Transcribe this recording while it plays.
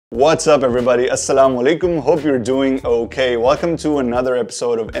What's up everybody? Assalamu alaikum. Hope you're doing okay. Welcome to another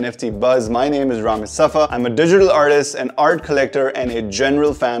episode of NFT Buzz. My name is Ramiz Safa. I'm a digital artist, an art collector, and a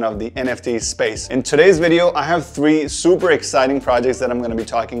general fan of the NFT space. In today's video, I have three super exciting projects that I'm going to be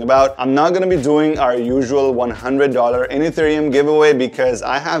talking about. I'm not going to be doing our usual $100 in Ethereum giveaway because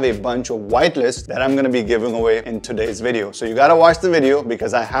I have a bunch of whitelists that I'm going to be giving away in today's video. So you got to watch the video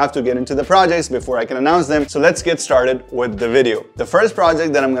because I have to get into the projects before I can announce them. So let's get started with the video. The first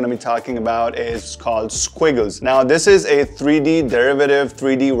project that I'm going to be talking about is called Squiggles. Now this is a 3D derivative,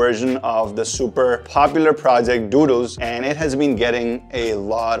 3D version of the super popular project Doodles, and it has been getting a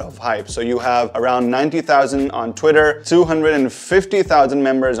lot of hype. So you have around 90,000 on Twitter, 250,000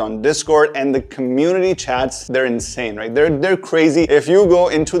 members on Discord, and the community chats, they're insane, right? They're crazy. If you go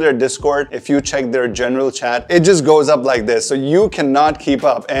into their Discord, if you check their general chat, it just goes up like this. So you cannot keep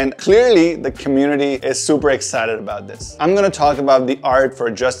up. And clearly the community is super excited about this. I'm gonna talk about the art for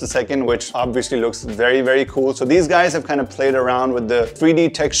just a second, which obviously looks very, very cool. So these guys have kind of played around with the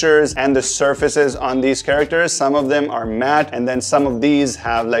 3D textures and the surfaces on these characters. Some of them are matte, and then some of these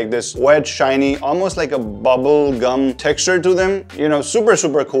have like this wet, shiny, almost like a bubble gum texture to them. You know, super,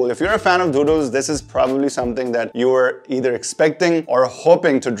 super cool. If you're a fan of Doodles, this is probably something that you were either expecting or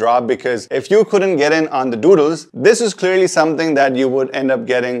hoping to drop, because if you couldn't get in on the Doodles, this is clearly something that you would end up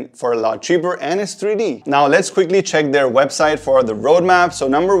getting for a lot cheaper, and it's 3D. Now let's quickly check their website for the roadmap. So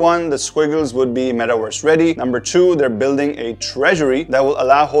number one, the Squiggles would be metaverse ready. Number two, they're building a treasury that will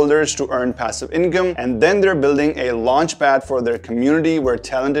allow holders to earn passive income. And then they're building a launchpad for their community where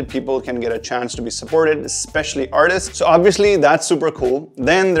talented people can get a chance to be supported, especially artists. So obviously that's super cool.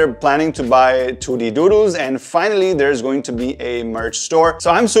 Then they're planning to buy 2D Doodles. And finally, there's going to be a merch store.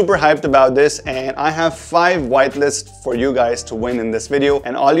 So I'm super hyped about this, and I have 5 whitelists for you guys to win in this video.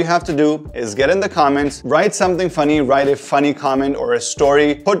 And all you have to do is get in the comments, write something funny, write a funny comment or a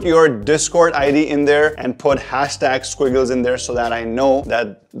story, put your Discord ID in there and put hashtag Squiggles in there so that I know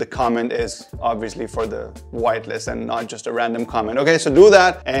that the comment is obviously for the whitelist and not just a random comment. Okay, so do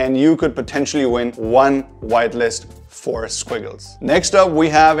that and you could potentially win 1 whitelist for Squiggles. Next up, we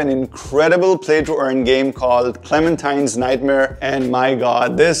have an incredible play to earn game called Clementine's Nightmare, and my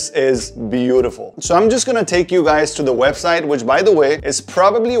god, this is beautiful. So I'm just gonna take you guys to the website, which by the way is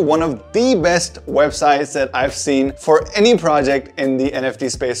probably one of the best websites that I've seen for any project in the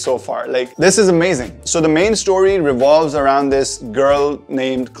NFT space so far. Like, this is amazing. So the main story revolves around this girl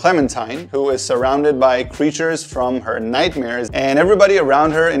named Clementine who is surrounded by creatures from her nightmares, and everybody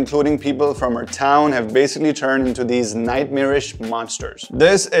around her, including people from her town, have basically turned into these nightmarish monsters.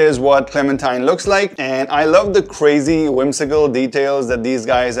 This is what Clementine looks like, and I love the crazy whimsical details that these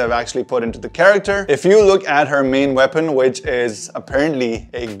guys have actually put into the character. If you look at her main weapon, which is apparently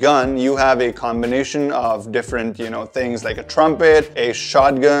a gun, you have a combination of different, things like a trumpet, a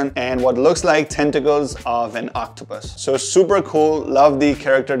shotgun, and what looks like tentacles of an octopus. So super cool. Love the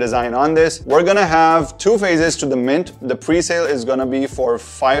character design on this. We're gonna have 2 phases to the mint. The pre-sale is gonna be for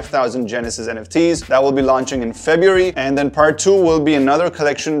 5,000 Genesis NFTs that will be launching in February. And then part 2 will be another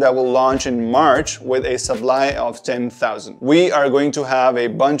collection that will launch in March with a supply of 10,000. We are going to have a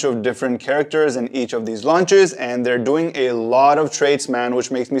bunch of different characters in each of these launches, and they're doing a lot of traits, man,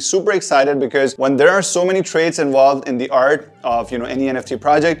 which makes me super excited, because when there are so many traits involved in the art of any NFT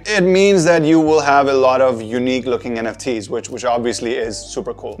project, it means that you will have a lot of unique looking NFTs, which obviously is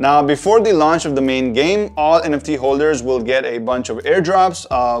super cool. Now, before the launch of the main game, all NFT holders will get a bunch of airdrops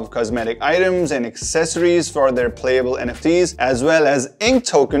of cosmetic items and accessories for their playable NFTs, as well as ink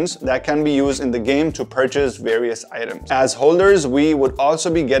tokens that can be used in the game to purchase various items. As holders, we would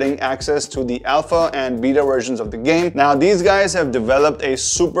also be getting access to the alpha and beta versions of the game. Now, these guys have developed a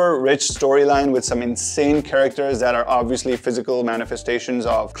super rich storyline with some insane characters that are obviously physical manifestations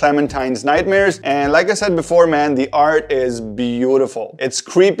of Clementine's nightmares. And like I said before, man, the art is beautiful. It's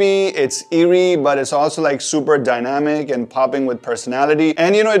creepy, it's eerie, but it's also like super dynamic and popping with personality.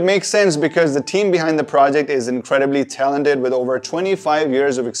 And it makes sense because the team behind the project is incredibly talented with over 25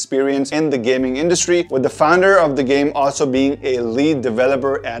 years of experience in the gaming industry, with the founder of the game also being a lead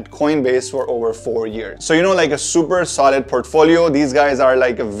developer at Coinbase for over 4 years. So like a super solid portfolio. These guys are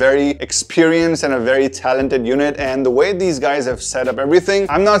like a very experienced and a very talented unit, and the way these guys have set up everything,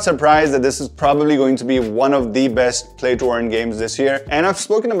 I'm not surprised that this is probably going to be one of the best play to earn games this year. And I've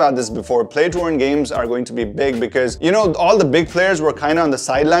spoken about this before. Play to earn games are going to be big because all the big players were kind of on the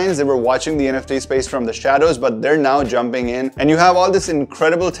sidelines. They were watching the NFT space from the shadows, but but they're now jumping in. And you have all this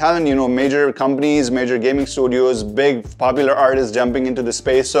incredible talent, you know, major companies, major gaming studios, big popular artists jumping into the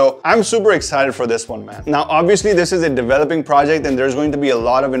space. So I'm super excited for this one, man. Now, obviously this is a developing project and there's going to be a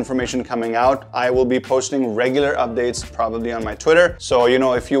lot of information coming out. I will be posting regular updates probably on my Twitter. So, you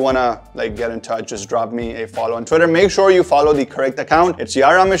know, if you wanna like get in touch, just drop me a follow on Twitter. Make sure you follow the correct account. It's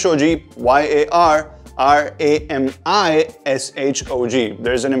YarRamishOG, YarRamishOG.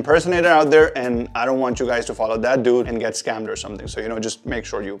 There's an impersonator out there and I don't want you guys to follow that dude and get scammed or something. So, you know, just make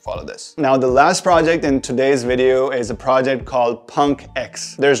sure you follow this. Now, the last project in today's video is a project called Punk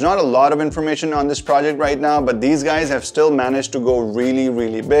X. There's not a lot of information on this project right now, but these guys have still managed to go really,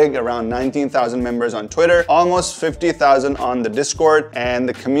 really big, around 19,000 members on Twitter, almost 50,000 on the Discord, and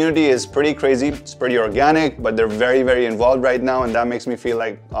the community is pretty crazy. It's pretty organic, but they're very, very involved right now, and that makes me feel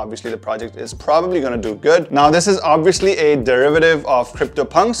like obviously the project is probably gonna do good. Now, this is obviously a derivative of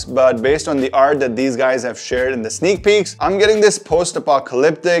CryptoPunks, but based on the art that these guys have shared in the sneak peeks, I'm getting this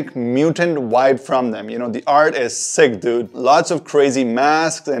post-apocalyptic mutant vibe from them. You know, the art is sick, dude. Lots of crazy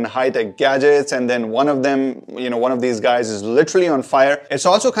masks and high-tech gadgets, and then one of them, you know, one of these guys is literally on fire. It's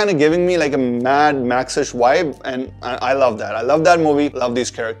also kind of giving me like a Mad Max-ish vibe, and I love that. I love that movie, love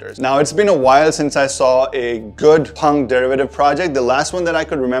these characters. Now, it's been a while since I saw a good punk derivative project. The last one that I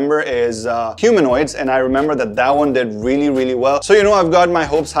could remember is Humanoids, and I remember that that one did really, really well. So, you know, I've got my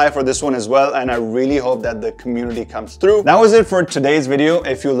hopes high for this one as well, and I really hope that the community comes through. That was it for today's video.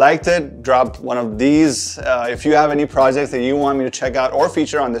 If you liked it, drop one of these. If you have any projects that you want me to check out or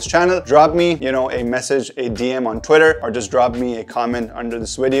feature on this channel, drop me, you know, a message, a DM on Twitter, or just drop me a comment under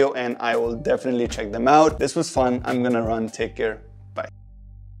this video and I will definitely check them out. This was fun. I'm gonna run. Take care.